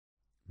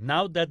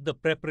Now that the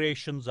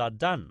preparations are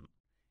done,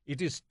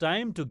 it is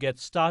time to get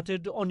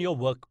started on your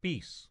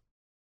workpiece.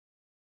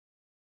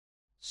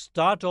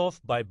 Start off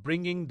by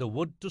bringing the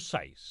wood to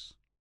size.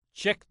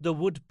 Check the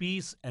wood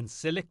piece and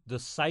select the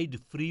side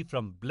free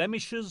from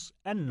blemishes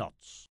and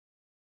knots.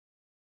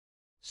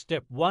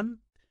 Step 1.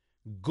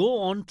 Go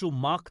on to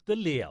mark the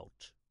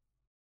layout.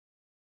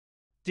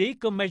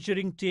 Take a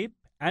measuring tape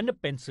and a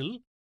pencil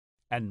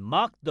and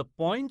mark the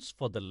points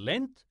for the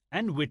length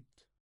and width.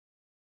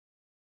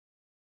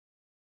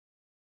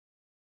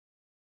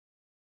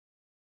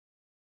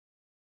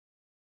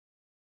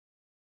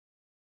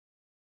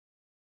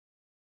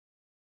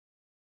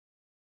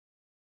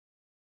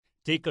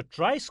 Take a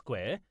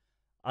tri-square,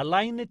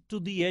 align it to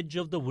the edge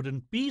of the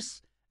wooden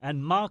piece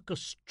and mark a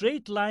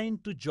straight line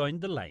to join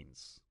the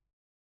lines.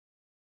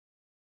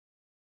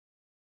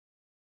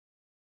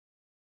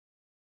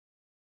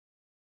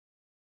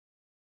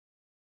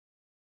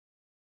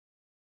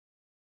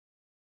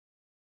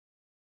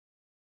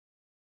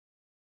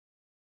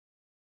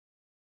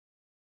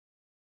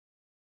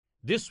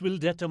 This will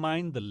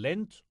determine the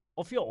length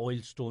of your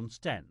oilstone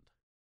stand.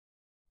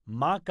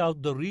 Mark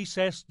out the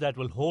recess that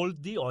will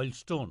hold the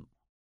oilstone.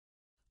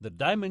 The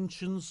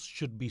dimensions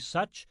should be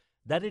such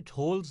that it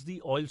holds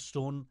the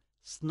oilstone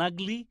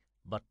snugly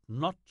but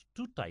not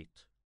too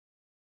tight.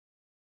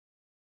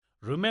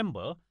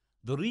 Remember,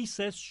 the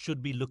recess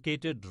should be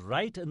located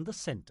right in the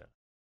center,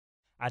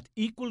 at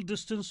equal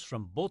distance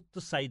from both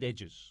the side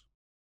edges.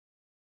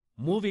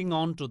 Moving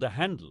on to the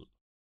handle.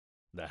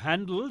 The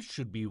handle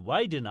should be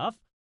wide enough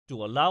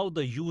to allow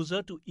the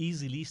user to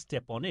easily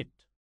step on it.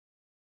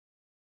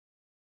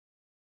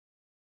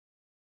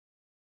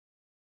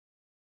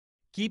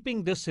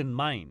 Keeping this in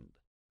mind,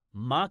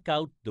 mark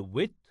out the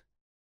width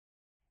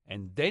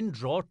and then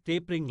draw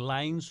tapering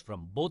lines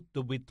from both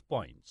the width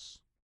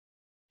points.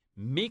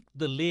 Make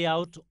the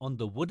layout on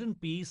the wooden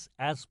piece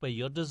as per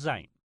your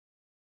design.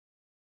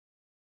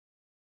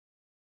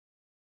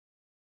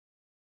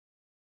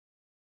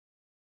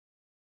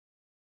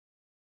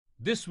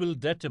 This will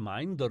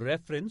determine the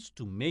reference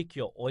to make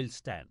your oil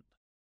stand.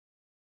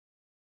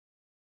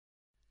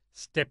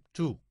 Step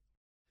 2.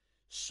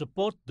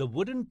 Support the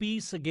wooden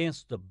piece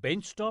against the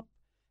bench top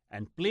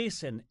and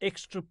place an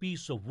extra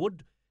piece of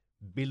wood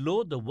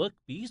below the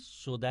workpiece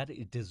so that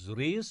it is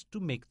raised to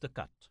make the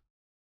cut.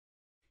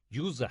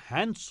 Use a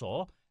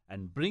handsaw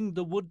and bring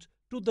the wood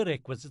to the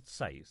requisite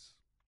size.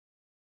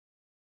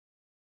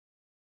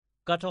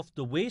 Cut off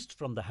the waste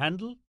from the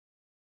handle.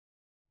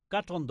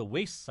 Cut on the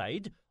waste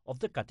side of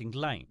the cutting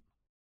line.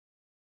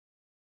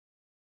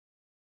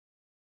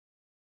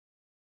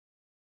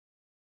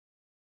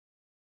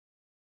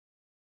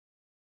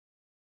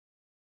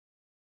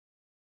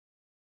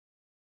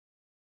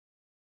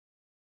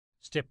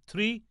 Step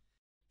 3.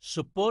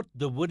 Support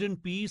the wooden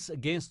piece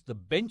against the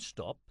bench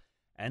top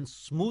and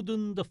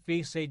smoothen the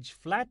face edge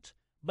flat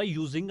by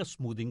using a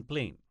smoothing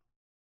plane.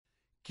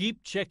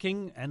 Keep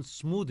checking and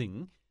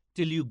smoothing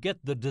till you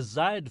get the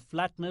desired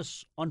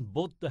flatness on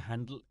both the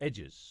handle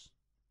edges.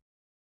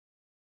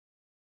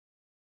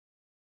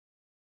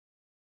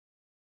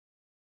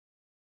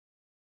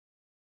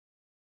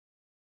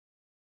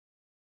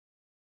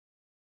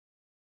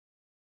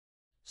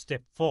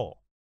 Step 4.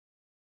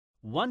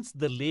 Once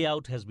the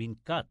layout has been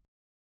cut,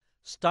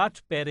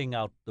 start paring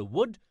out the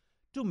wood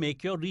to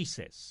make your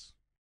recess.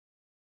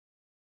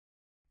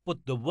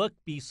 Put the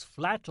workpiece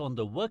flat on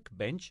the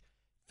workbench,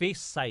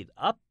 face side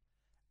up,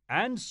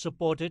 and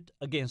support it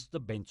against the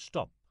bench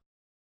top.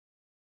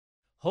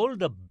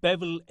 Hold a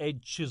bevel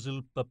edge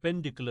chisel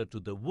perpendicular to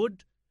the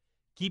wood,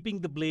 keeping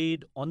the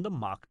blade on the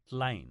marked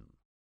line.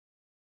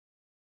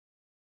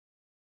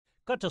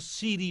 Cut a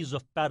series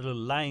of parallel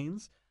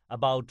lines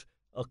about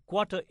a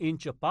 1/4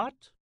 inch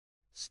apart,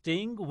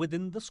 staying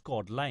within the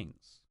scored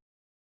lines.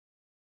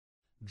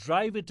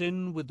 Drive it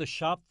in with the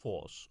sharp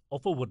force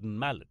of a wooden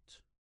mallet.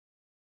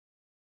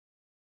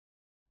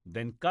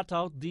 Then cut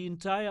out the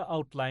entire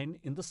outline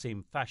in the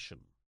same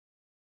fashion.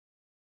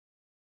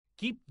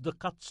 Keep the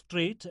cut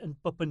straight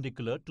and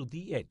perpendicular to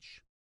the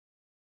edge.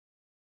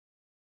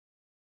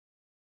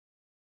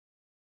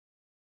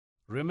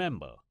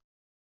 Remember,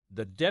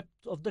 the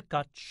depth of the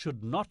cut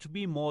should not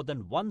be more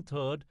than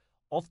 1/3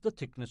 of the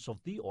thickness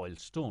of the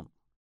oilstone.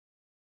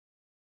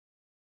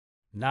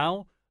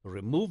 Now,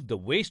 remove the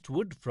waste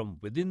wood from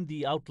within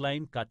the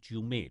outline cut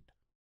you made.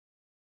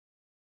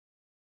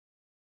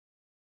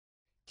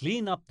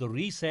 Clean up the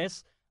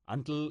recess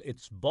until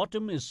its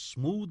bottom is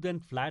smooth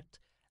and flat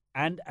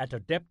and at a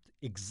depth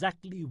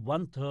exactly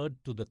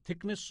 1/3 to the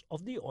thickness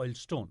of the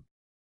oilstone.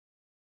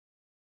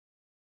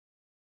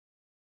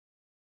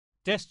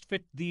 Test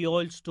fit the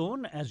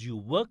oilstone as you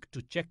work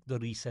to check the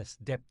recess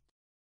depth.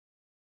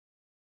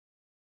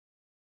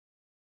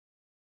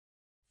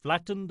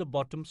 Flatten the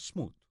bottom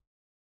smooth.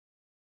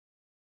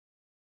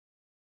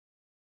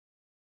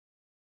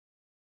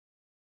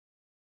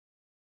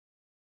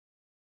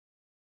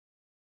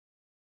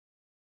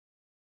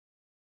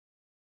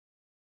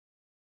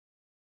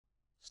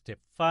 Step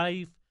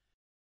 5.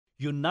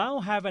 You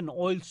now have an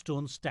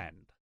oilstone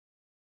stand.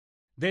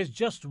 There's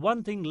just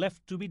one thing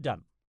left to be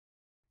done: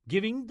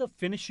 giving the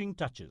finishing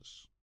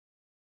touches.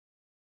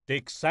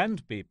 Take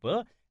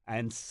sandpaper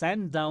and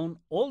sand down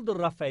all the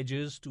rough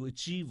edges to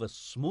achieve a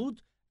smooth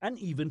and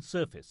even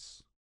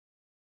surface.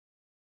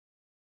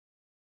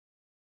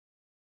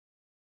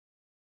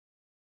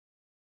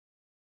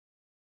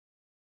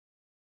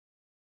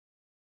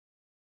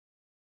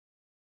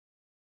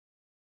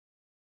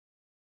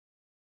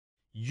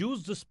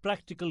 Use this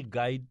practical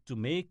guide to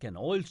make an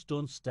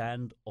oilstone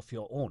stand of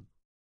your own.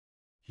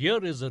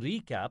 Here is a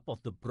recap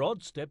of the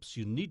broad steps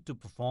you need to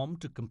perform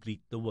to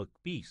complete the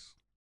workpiece.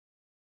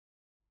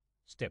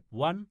 Step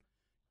 1.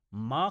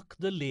 Mark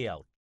the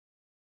layout.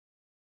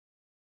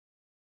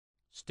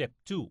 Step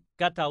 2.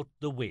 Cut out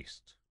the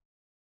waste.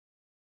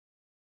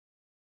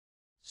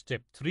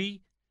 Step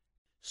 3.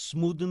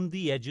 Smoothen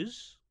the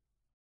edges.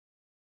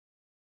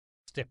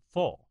 Step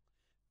 4.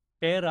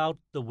 Pare out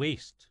the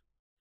waste.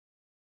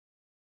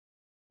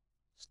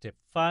 Step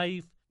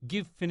 5.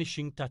 Give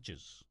finishing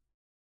touches.